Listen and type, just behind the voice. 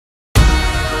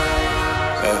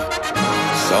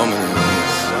So many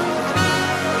rings.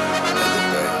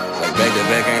 Like back to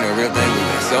back ain't a real thing. We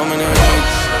got so many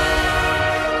rings.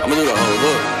 I'ma do the whole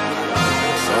hook.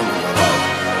 So many rings.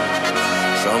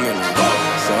 So many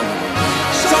rings.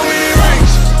 So many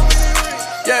rings.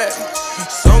 Yeah.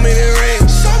 So many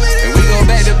rings. And we go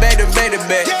back to back to back to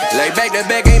back. Like back to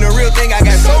back ain't a real thing. I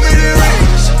got so many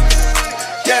rings.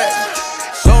 Yeah.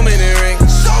 So many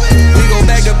rings. We go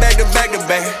back to back to back to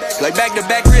back. Like back to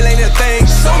back real ain't a thing.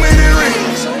 So many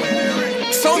rings.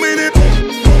 So many.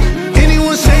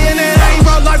 Anyone saying that I ain't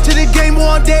brought life to the game,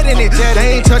 well I'm dead in it.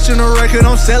 They ain't touching the record,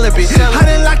 I'm celibate. I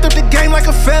done locked up the game like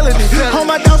a felony. All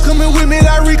my dogs coming with me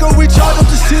like Rico, we charge up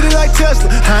the city like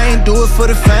Tesla. I ain't do it for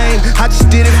the fame, I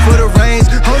just did it for the reins.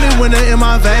 Only winner in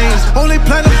my veins, only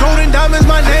platinum, gold and diamonds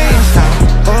my name.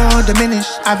 All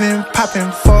diminished, I've been popping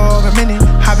for a minute.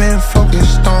 I've been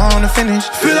focused on the finish.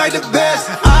 Feel like the best,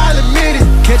 I'll admit it.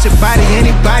 Catch a body,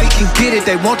 anybody can get it.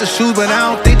 They want the shoes, but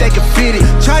I don't think they can fit it.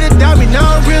 Try to doubt me, now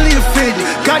I'm really offended.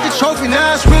 Got the trophy,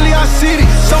 now it's really our city.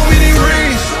 So many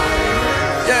rings.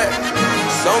 Yeah,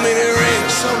 so many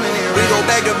rings. We go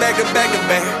back to back to back to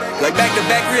back. Like back to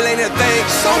back real ain't a thing.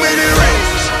 So many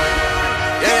rings.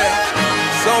 Yeah,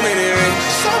 so many rings.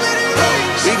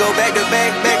 We go back to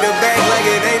back like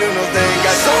it ain't no thing.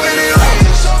 Got so many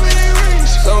rings.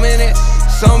 So many,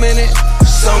 so many,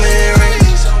 so many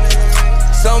rings.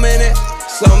 So many,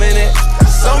 so many,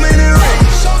 so many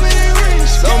rings.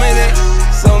 So many,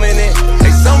 so many,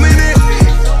 hey, so many,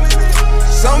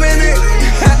 so many.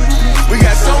 We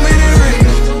got so many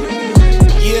rings.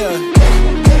 Yeah.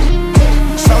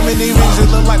 So many rings, it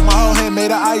look like my whole hand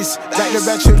made of ice. Back to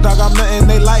back trips, dog, I'm nothing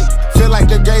they like. Feel like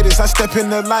the greatest, I step in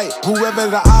the light. Whoever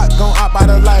the opt, gon' opt by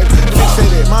the life.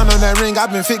 Fixated, mine on that ring,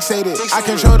 I've been fixated. I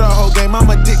control the whole game, I'm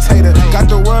a dictator. Got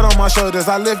the world on my shoulders,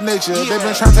 I live nature. They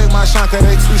been trying to take my shine, cause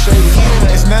they too shady.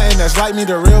 It's nothing that's like me,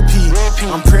 the real P.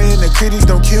 I'm praying the critics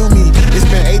don't kill me. It's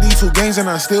been 82 games and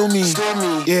I'm still me.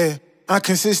 Yeah, I'm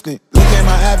consistent. Look at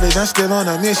my average, I'm still on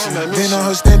a mission. Been on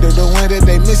her standard, the one that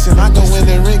they missing. I go in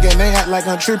the ring and they act like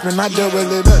I'm tripping. I double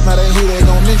it up, now they who they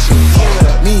gon' mention.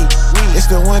 Me, it's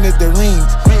the one at the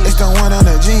rings. It's the one on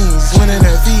the jeans, winning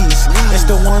the fees. It's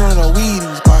the one on the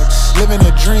Wheaties, living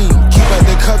a dream. Keep up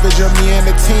the coverage of me and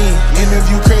the team.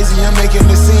 Interview crazy, I'm making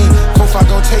the scene. Profile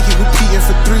gon' take it, repeating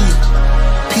for 3.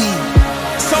 P.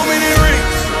 So many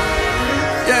rings.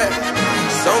 Yeah,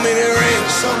 so many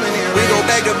rings. We go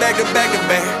back to back to back to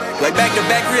back. Like back to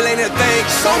back real ain't a thing.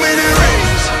 So many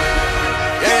rings.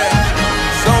 Yeah,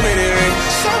 so many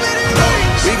rings.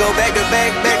 We go back to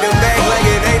back like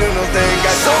it ain't no thing.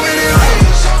 Got so many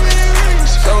rings.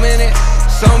 So many,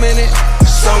 so many,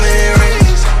 so many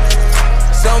rings.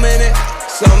 So many,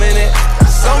 so many,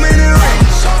 so many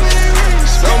rings.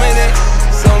 So many,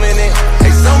 so many.